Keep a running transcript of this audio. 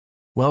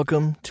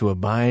Welcome to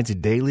Abide's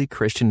Daily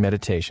Christian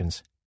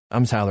Meditations.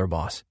 I'm Tyler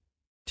Boss.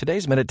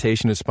 Today's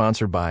meditation is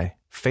sponsored by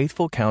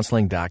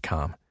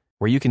FaithfulCounseling.com,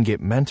 where you can get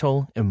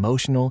mental,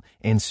 emotional,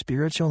 and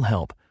spiritual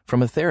help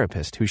from a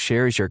therapist who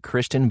shares your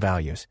Christian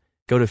values.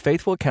 Go to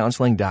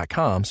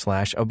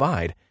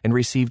FaithfulCounseling.com/abide and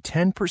receive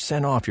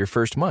 10% off your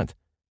first month.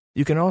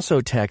 You can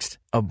also text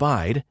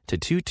ABIDE to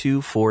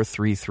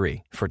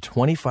 22433 for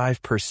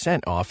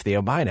 25% off the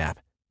Abide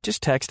app.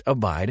 Just text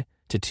ABIDE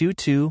to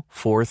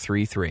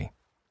 22433.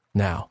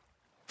 Now,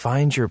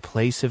 find your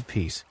place of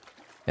peace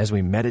as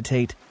we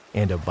meditate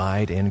and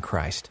abide in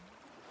Christ.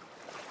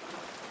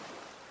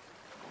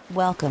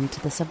 Welcome to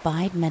this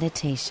Abide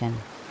Meditation.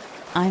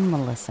 I'm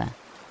Melissa.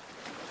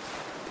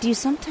 Do you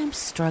sometimes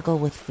struggle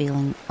with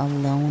feeling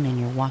alone in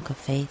your walk of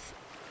faith?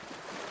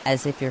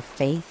 As if your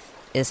faith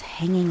is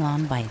hanging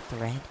on by a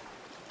thread,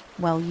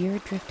 while you're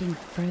drifting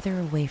further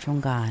away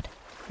from God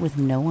with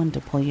no one to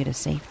pull you to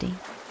safety?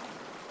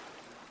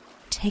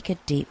 Take a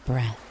deep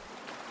breath.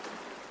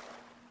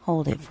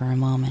 Hold it for a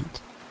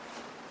moment.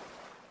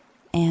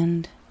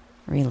 And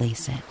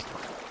release it.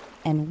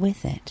 And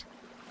with it,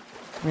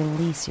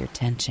 release your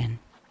tension.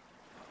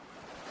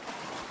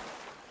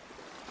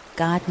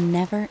 God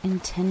never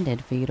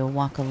intended for you to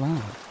walk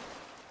alone.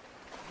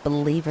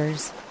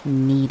 Believers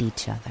need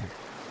each other.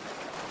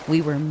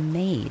 We were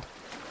made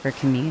for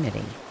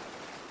community.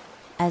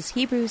 As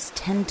Hebrews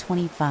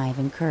 10:25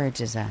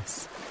 encourages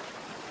us,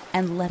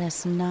 and let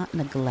us not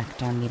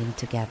neglect our meeting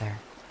together,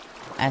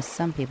 as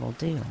some people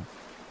do,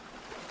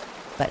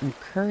 but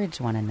encourage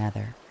one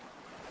another,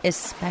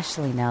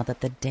 especially now that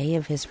the day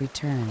of his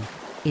return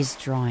is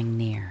drawing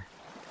near.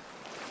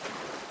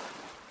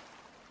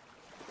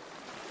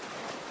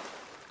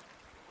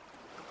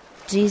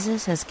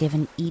 Jesus has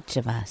given each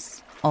of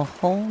us a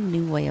whole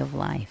new way of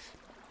life,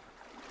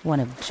 one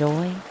of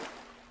joy,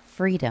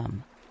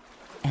 freedom,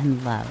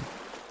 and love.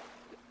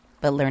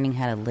 But learning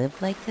how to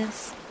live like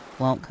this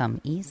won't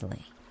come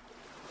easily.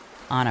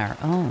 On our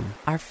own,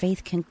 our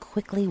faith can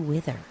quickly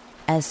wither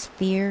as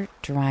fear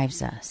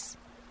drives us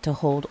to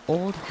hold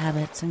old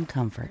habits and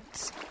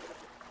comforts.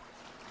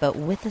 But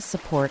with the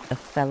support of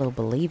fellow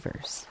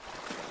believers,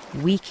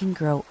 we can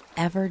grow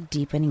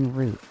ever-deepening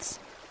roots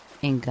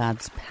in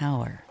God's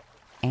power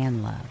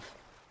and love.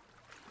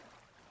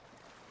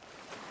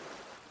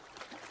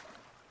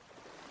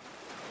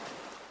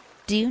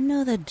 Do you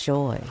know the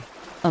joy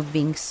of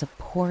being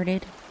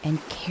supported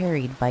and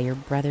carried by your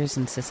brothers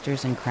and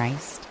sisters in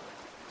Christ?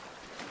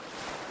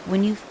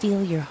 When you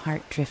feel your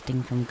heart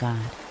drifting from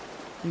God,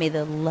 may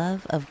the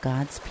love of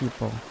God's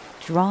people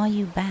draw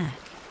you back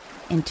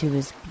into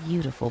his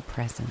beautiful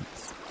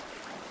presence.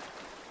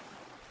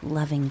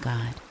 Loving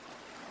God.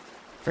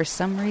 For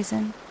some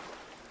reason,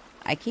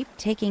 I keep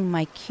taking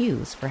my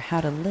cues for how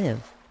to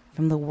live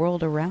from the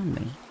world around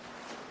me.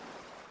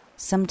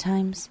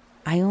 Sometimes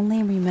I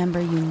only remember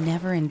you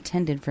never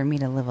intended for me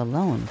to live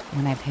alone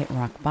when I've hit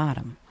rock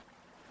bottom.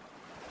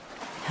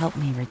 Help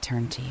me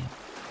return to you.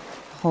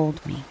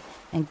 Hold me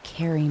and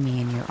carry me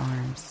in your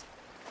arms.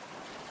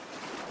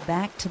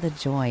 Back to the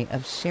joy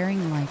of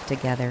sharing life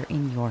together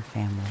in your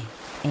family.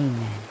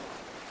 Amen.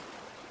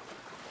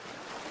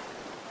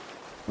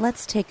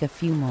 Let's take a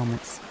few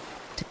moments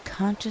to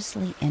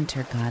consciously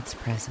enter God's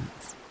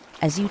presence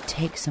as you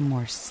take some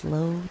more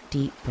slow,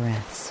 deep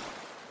breaths.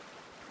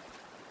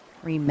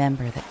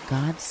 Remember that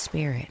God's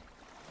Spirit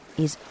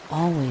is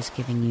always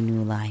giving you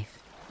new life,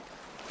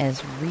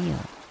 as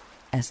real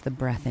as the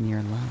breath in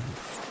your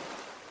lungs.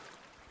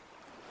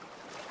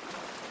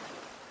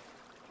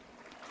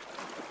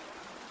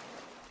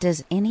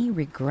 Does any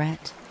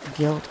regret,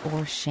 guilt,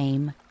 or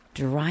shame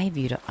drive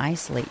you to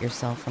isolate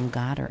yourself from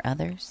God or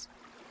others?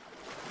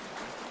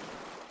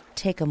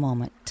 Take a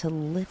moment to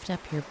lift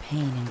up your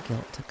pain and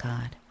guilt to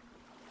God,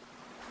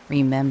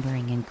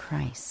 remembering in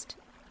Christ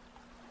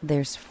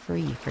there's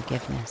free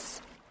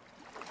forgiveness,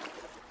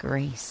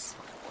 grace,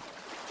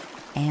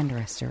 and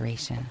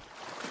restoration.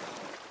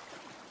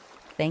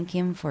 Thank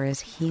him for his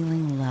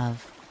healing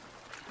love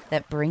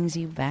that brings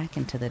you back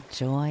into the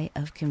joy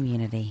of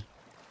community.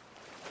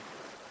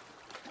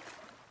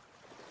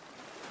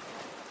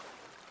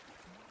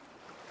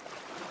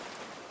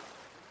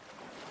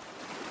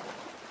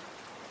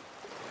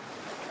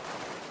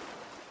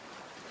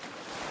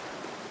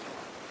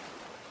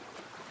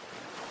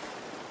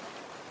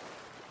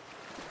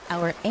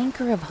 Our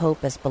anchor of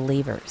hope as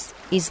believers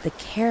is the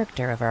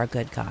character of our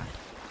good God.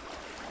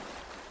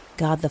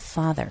 God the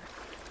Father,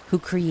 who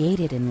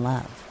created in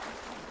love.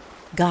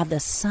 God the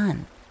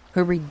Son,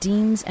 who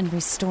redeems and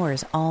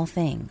restores all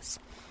things.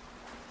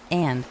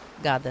 And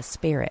God the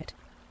Spirit,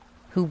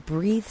 who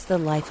breathes the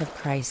life of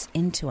Christ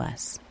into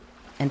us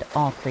and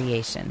all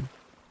creation.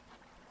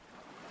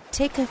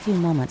 Take a few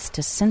moments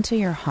to center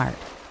your heart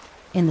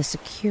in the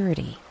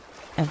security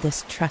of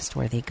this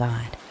trustworthy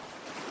God.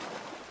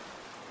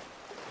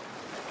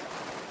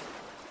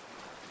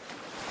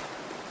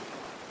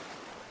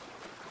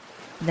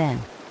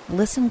 Then,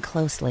 listen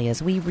closely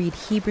as we read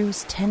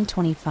Hebrews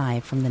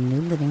 10:25 from the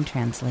New Living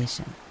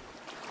Translation.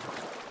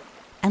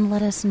 And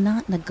let us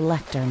not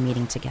neglect our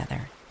meeting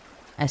together,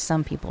 as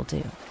some people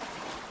do,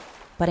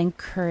 but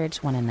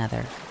encourage one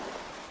another,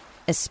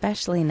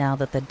 especially now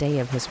that the day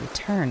of his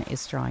return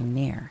is drawing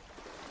near.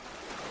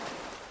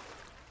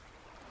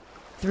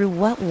 Through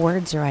what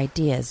words or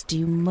ideas do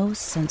you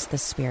most sense the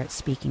Spirit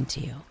speaking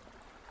to you?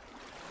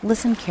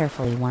 Listen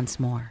carefully once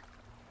more,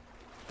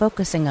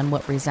 focusing on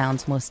what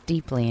resounds most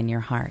deeply in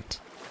your heart.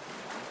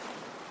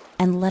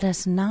 And let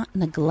us not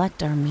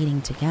neglect our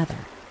meeting together,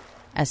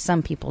 as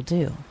some people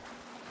do,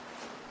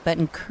 but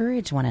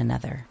encourage one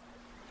another,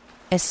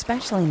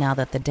 especially now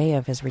that the day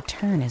of his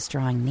return is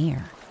drawing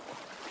near.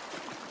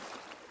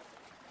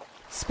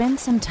 Spend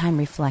some time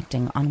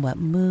reflecting on what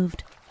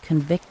moved,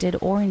 convicted,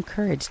 or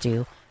encouraged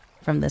you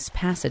from this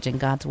passage in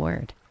God's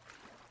Word.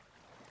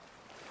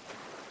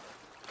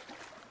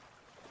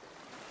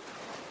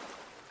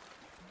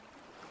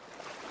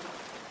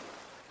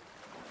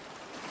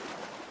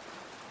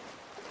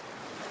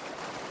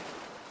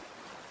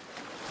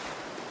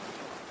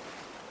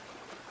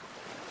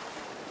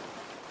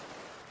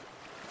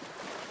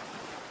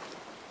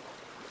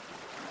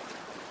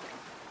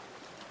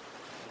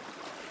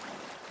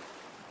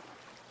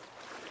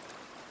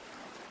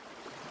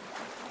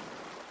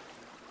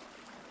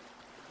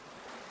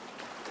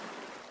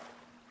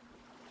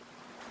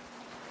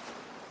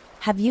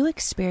 Have you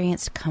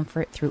experienced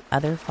comfort through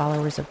other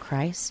followers of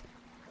Christ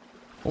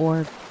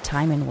or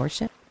time in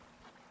worship?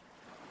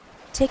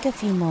 Take a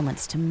few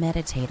moments to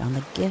meditate on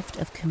the gift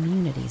of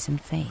communities in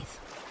faith.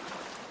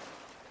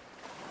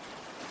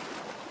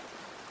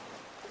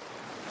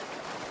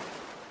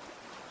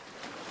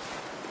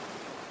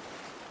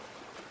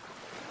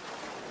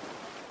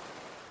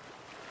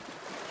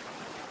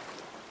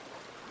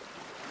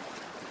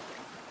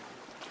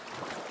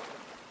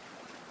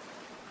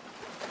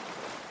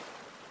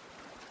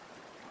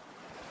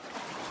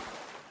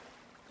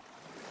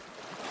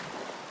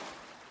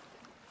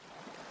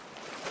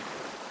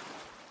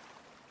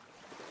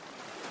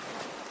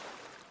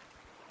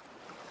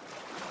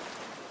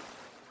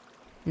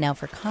 Now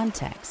for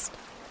context,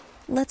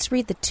 let's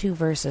read the 2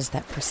 verses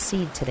that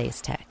precede today's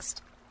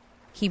text.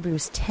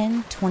 Hebrews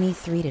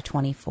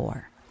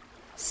 10:23-24,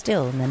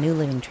 still in the New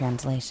Living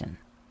Translation.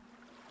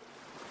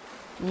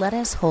 Let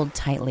us hold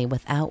tightly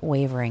without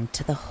wavering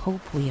to the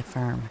hope we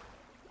affirm,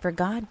 for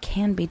God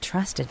can be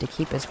trusted to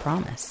keep his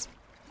promise.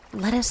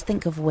 Let us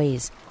think of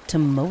ways to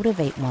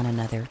motivate one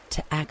another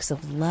to acts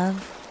of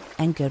love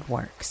and good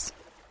works.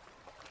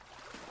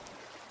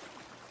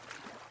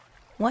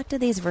 What do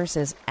these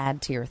verses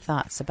add to your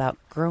thoughts about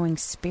growing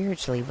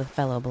spiritually with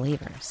fellow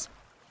believers?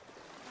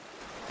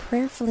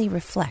 Prayerfully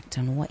reflect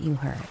on what you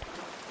heard.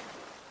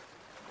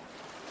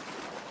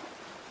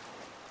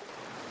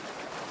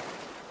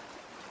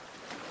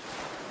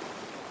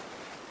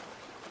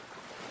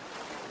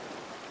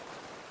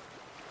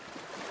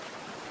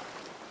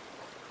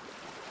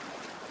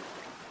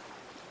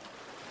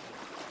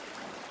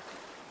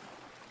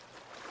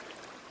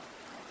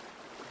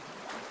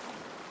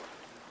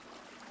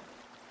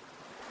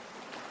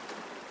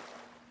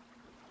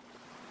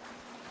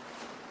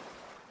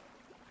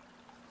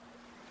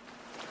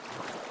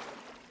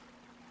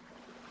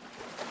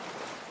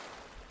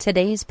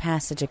 Today's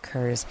passage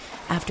occurs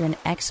after an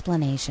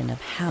explanation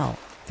of how,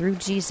 through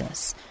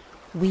Jesus,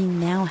 we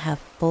now have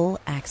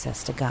full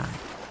access to God.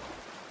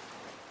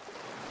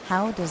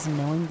 How does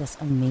knowing this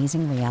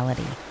amazing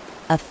reality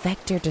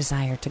affect your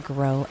desire to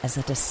grow as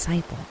a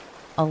disciple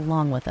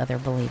along with other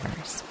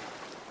believers?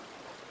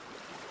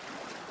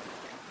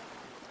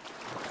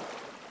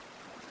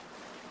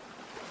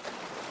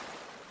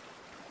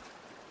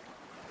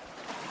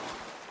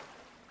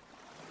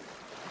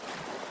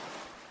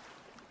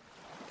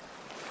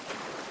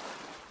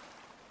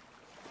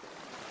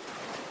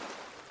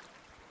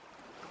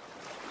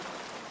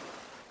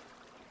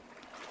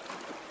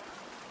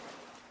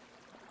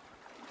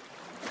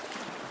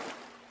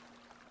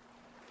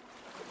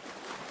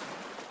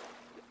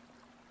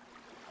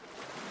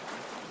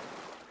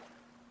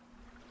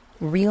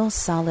 Real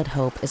solid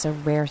hope is a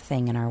rare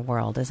thing in our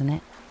world, isn't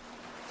it?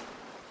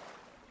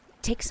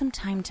 Take some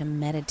time to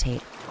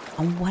meditate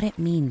on what it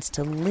means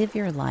to live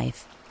your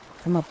life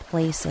from a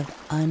place of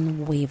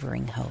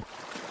unwavering hope.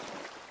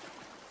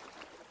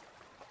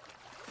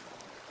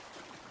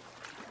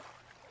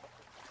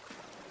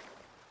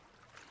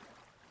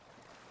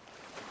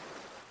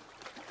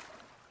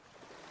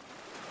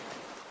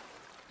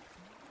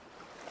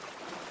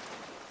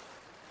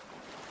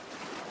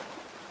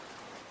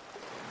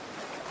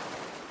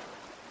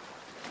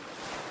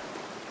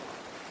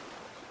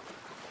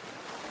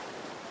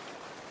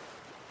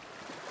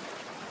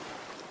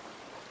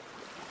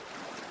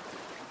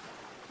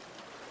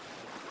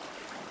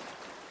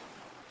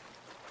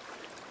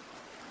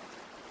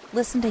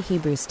 Listen to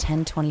Hebrews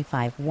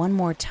 10:25 one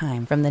more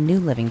time from the New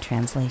Living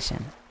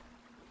Translation.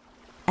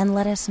 And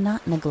let us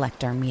not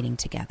neglect our meeting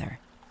together,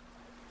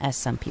 as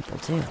some people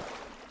do,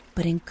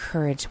 but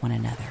encourage one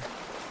another,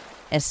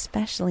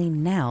 especially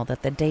now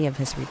that the day of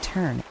his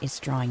return is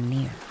drawing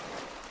near.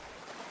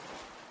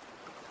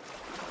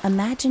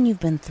 Imagine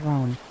you've been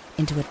thrown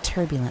into a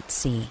turbulent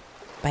sea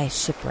by a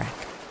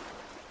shipwreck.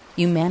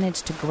 You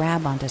manage to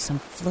grab onto some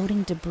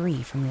floating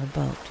debris from your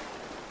boat.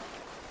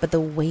 But the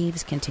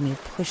waves continue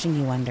pushing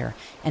you under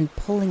and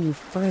pulling you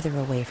further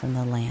away from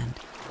the land.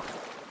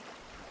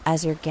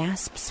 As your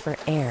gasps for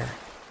air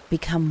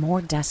become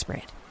more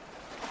desperate,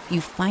 you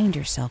find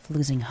yourself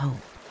losing hope.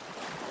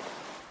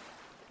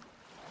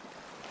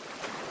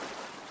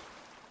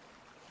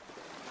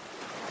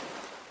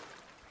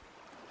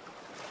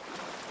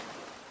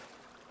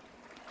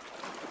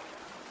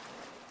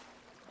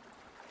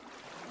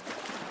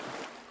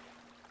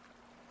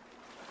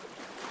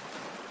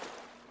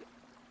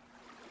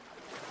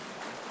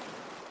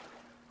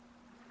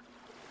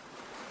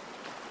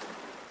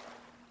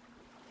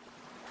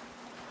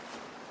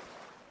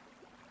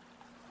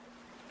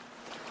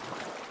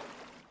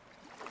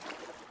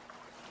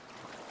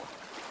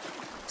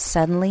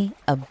 Suddenly,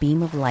 a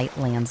beam of light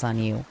lands on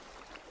you.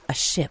 A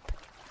ship.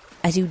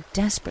 As you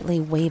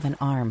desperately wave an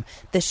arm,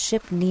 the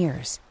ship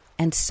nears,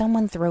 and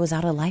someone throws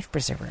out a life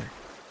preserver.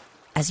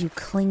 As you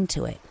cling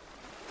to it,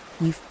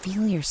 you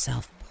feel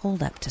yourself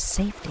pulled up to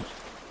safety.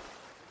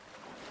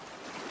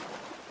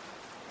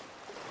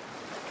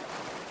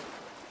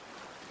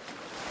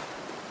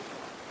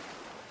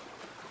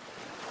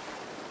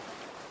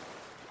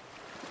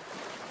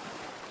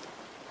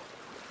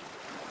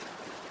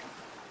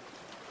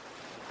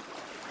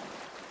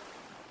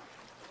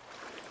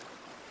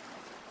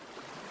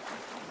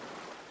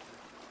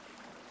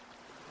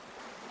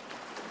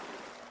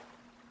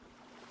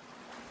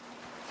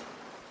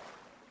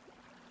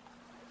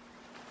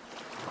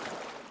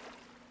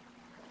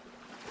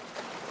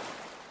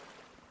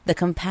 The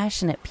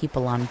compassionate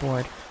people on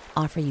board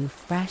offer you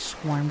fresh,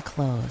 warm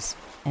clothes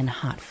and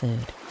hot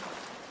food.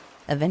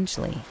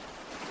 Eventually,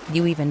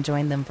 you even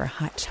join them for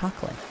hot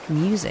chocolate,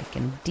 music,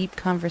 and deep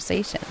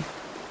conversation.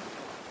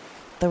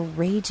 The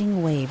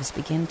raging waves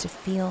begin to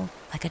feel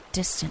like a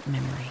distant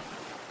memory.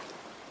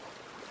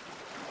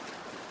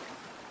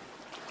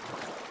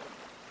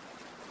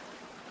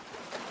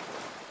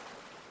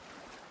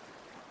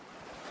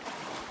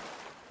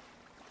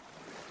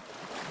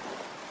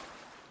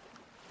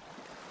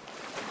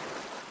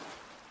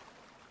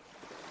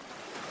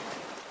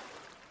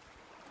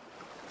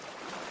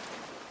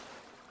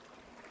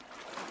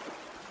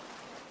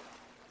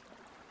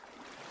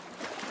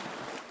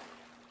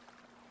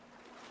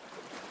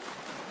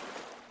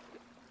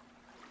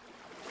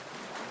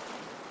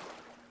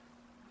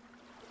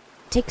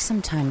 Take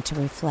some time to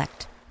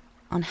reflect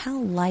on how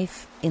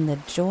life in the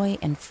joy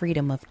and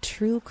freedom of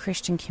true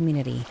Christian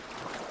community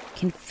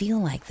can feel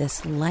like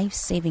this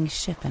life-saving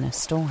ship in a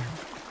storm.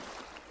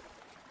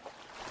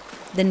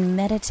 Then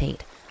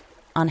meditate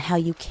on how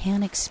you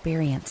can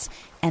experience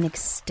and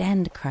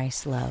extend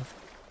Christ's love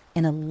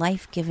in a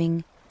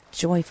life-giving,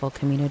 joyful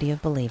community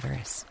of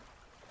believers.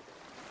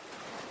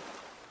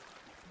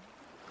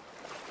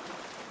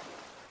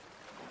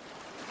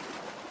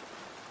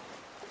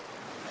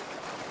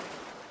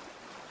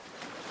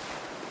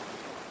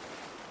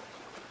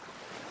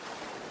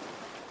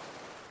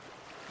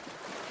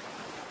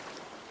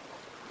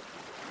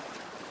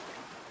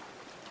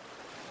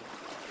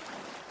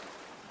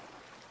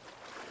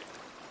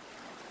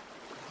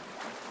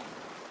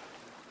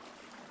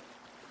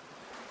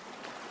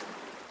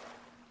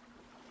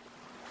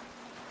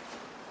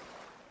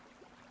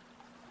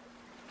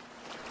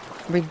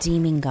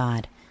 Redeeming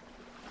God,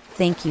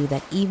 thank you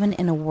that even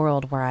in a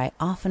world where I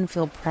often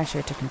feel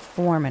pressure to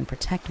conform and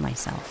protect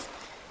myself,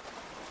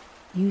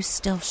 you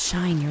still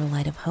shine your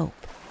light of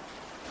hope,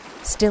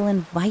 still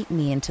invite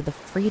me into the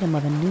freedom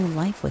of a new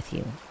life with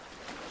you,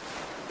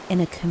 in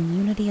a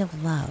community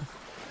of love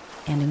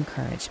and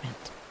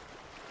encouragement.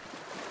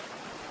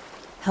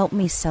 Help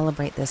me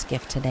celebrate this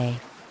gift today,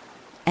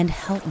 and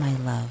help my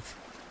love,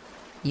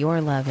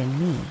 your love in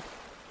me,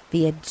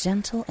 be a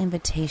gentle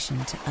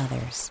invitation to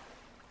others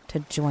to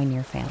join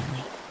your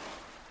family.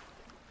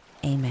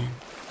 Amen.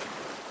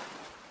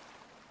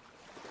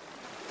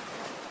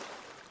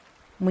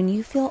 When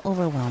you feel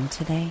overwhelmed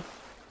today,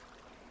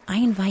 I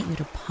invite you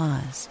to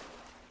pause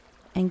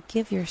and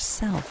give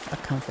yourself a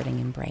comforting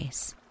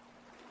embrace.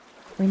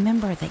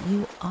 Remember that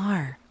you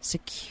are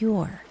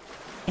secure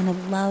in a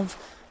love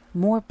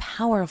more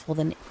powerful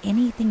than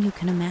anything you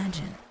can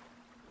imagine.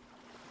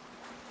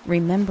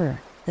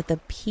 Remember that the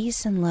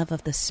peace and love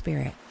of the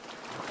Spirit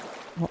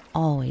will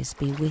always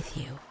be with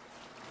you.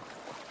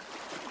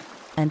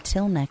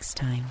 Until next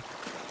time,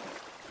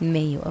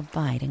 may you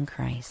abide in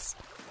Christ.